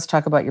 hey, let's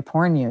talk about your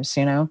porn use,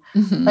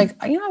 mm-hmm. Like,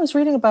 I was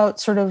reading about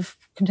sort of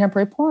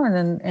contemporary porn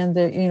and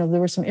there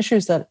were some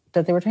issues that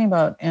they were talking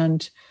about.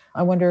 And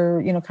I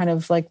wonder, kind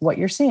of like what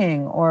you're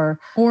seeing or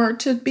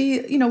to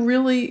be,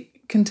 really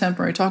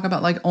contemporary, talk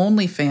about like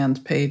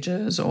OnlyFans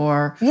pages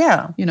or,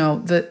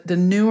 the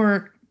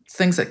newer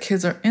things that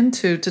kids are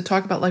into, to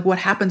talk about like what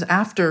happens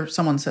after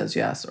someone says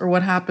yes, or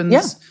what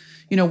happens,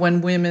 when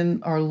women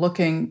are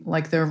looking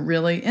like they're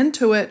really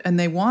into it and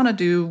they want to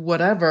do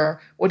whatever.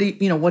 What do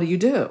you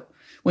do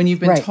when you've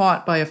been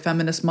taught by a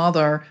feminist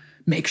mother?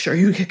 Make sure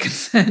you get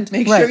consent.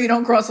 Make sure you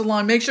don't cross the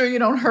line. Make sure you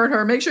don't hurt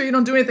her. Make sure you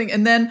don't do anything.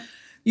 And then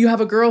you have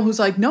a girl who's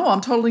like, no,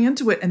 I'm totally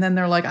into it. And then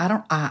they're like, I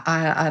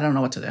don't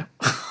know what to do.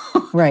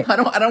 Right. I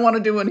don't want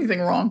to do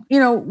anything wrong.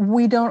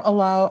 We don't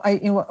allow,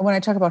 when I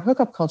talk about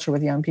hookup culture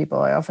with young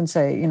people, I often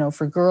say,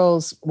 for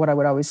girls, what I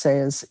would always say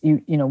is,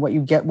 what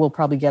you will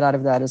probably get out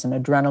of that is an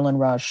adrenaline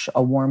rush,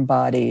 a warm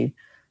body,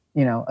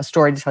 a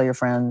story to tell your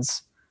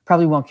friends,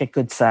 probably won't get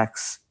good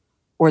sex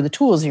or the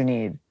tools you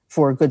need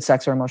for good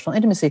sex or emotional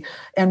intimacy.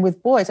 And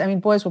with boys,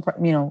 boys will,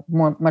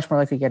 much more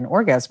likely get an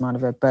orgasm out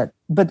of it, but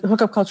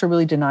hookup culture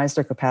really denies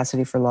their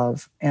capacity for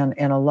love. And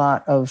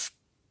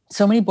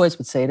so many boys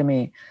would say to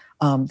me,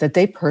 that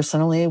they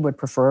personally would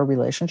prefer a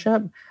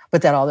relationship,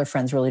 but that all their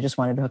friends really just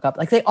wanted to hook up.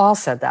 Like they all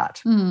said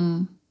that.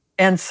 Mm.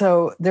 And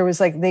so there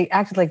was like, they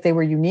acted like they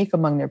were unique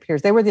among their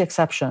peers. They were the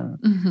exception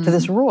to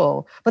this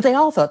rule, but they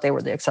all thought they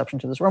were the exception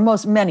to this rule,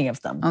 many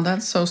of them. Oh,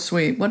 that's so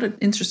sweet. What an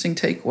interesting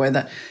takeaway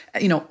that,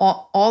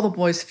 all the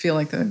boys feel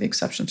like they're the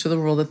exception to the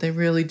rule, that they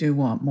really do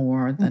want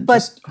more than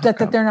just hook up.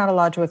 That they're not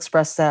allowed to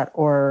express that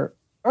or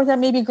that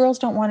maybe girls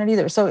don't want it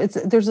either. So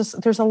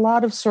there's a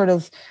lot of sort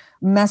of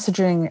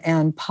messaging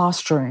and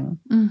posturing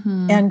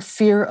and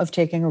fear of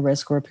taking a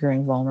risk or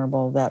appearing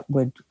vulnerable that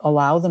would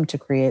allow them to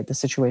create the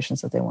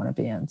situations that they want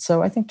to be in.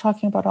 So I think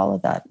talking about all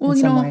of that in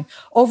some way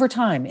over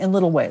time in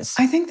little ways.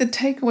 I think the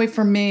takeaway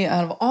for me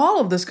out of all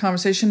of this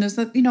conversation is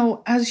that,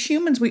 as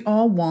humans, we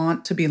all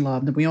want to be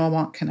loved and we all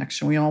want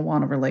connection. We all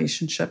want a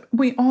relationship.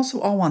 We also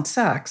all want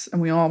sex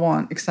and we all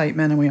want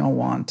excitement and we all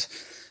want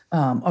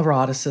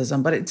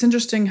eroticism. But it's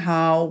interesting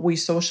how we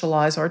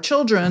socialize our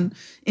children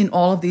in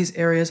all of these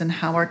areas and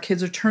how our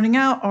kids are turning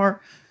out.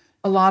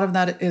 A lot of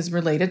that is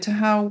related to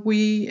how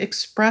we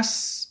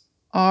express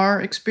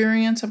our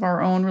experience of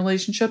our own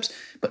relationships,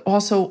 but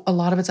also a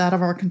lot of it's out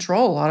of our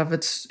control. A lot of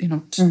it's,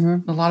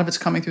 a lot of it's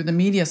coming through the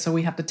media. So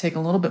we have to take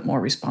a little bit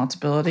more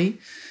responsibility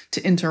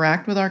to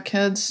interact with our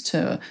kids,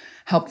 to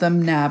help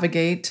them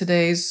navigate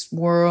today's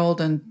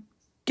world and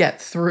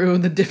get through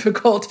the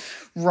difficult,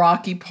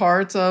 rocky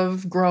parts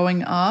of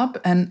growing up.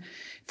 And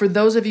for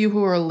those of you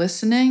who are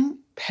listening,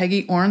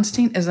 Peggy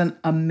Orenstein is an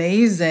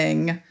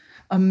amazing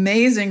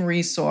amazing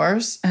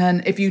resource.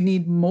 And if you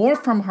need more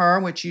from her,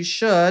 which you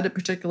should,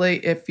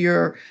 particularly if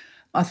you're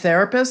a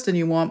therapist and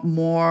you want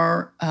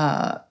more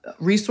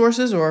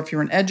resources, or if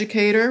you're an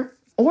educator,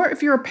 or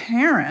if you're a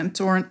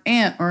parent or an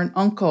aunt or an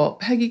uncle,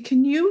 Peggy,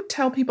 can you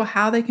tell people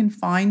how they can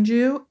find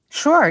you?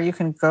 Sure. You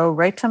can go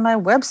right to my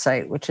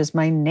website, which is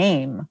my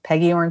name,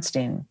 Peggy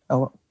Orenstein,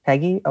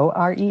 Peggy,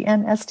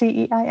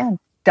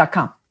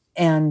 ORENSTEIN.com.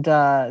 And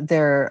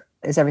there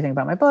is everything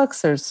about my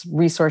books. There's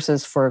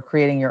resources for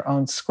creating your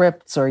own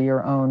scripts or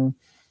your own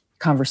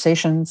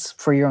conversations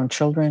for your own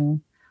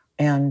children,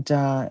 and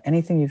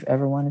anything you've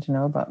ever wanted to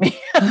know about me.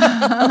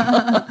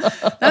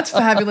 That's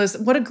fabulous.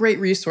 What a great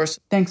resource.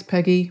 Thanks,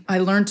 Peggy. I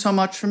learned so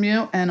much from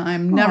you, and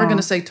I'm never going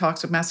to say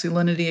toxic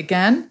masculinity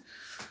again.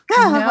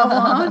 From now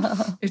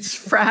on, it's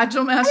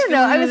fragile masculinity.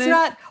 I don't know. It's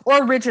not,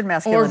 or rigid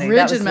masculinity. Or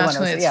rigid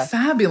masculinity. It's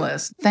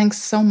fabulous. Thanks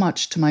so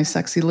much to my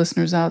sexy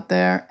listeners out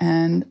there,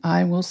 and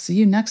I will see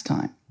you next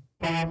time.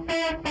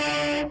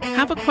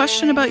 Have a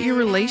question about your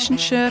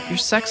relationship, your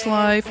sex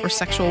life, or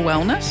sexual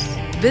wellness?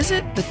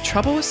 Visit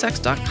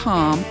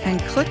thetroublewithsex.com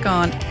and click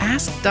on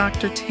Ask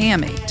Dr.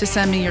 Tammy to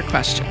send me your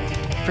question.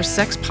 For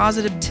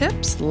sex-positive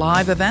tips,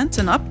 live events,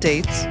 and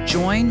updates,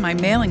 join my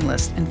mailing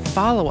list and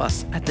follow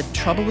us at The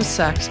Trouble with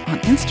Sex on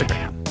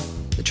Instagram.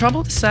 The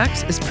Trouble with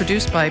Sex is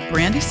produced by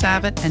Brandy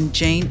Savitt and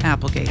Jane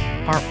Applegate.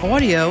 Our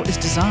audio is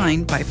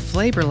designed by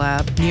Flavor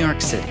Lab, New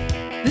York City.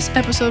 This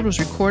episode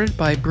was recorded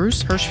by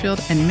Bruce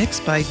Hirschfield and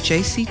mixed by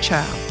J.C.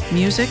 Chow.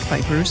 Music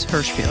by Bruce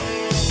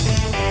Hirschfield.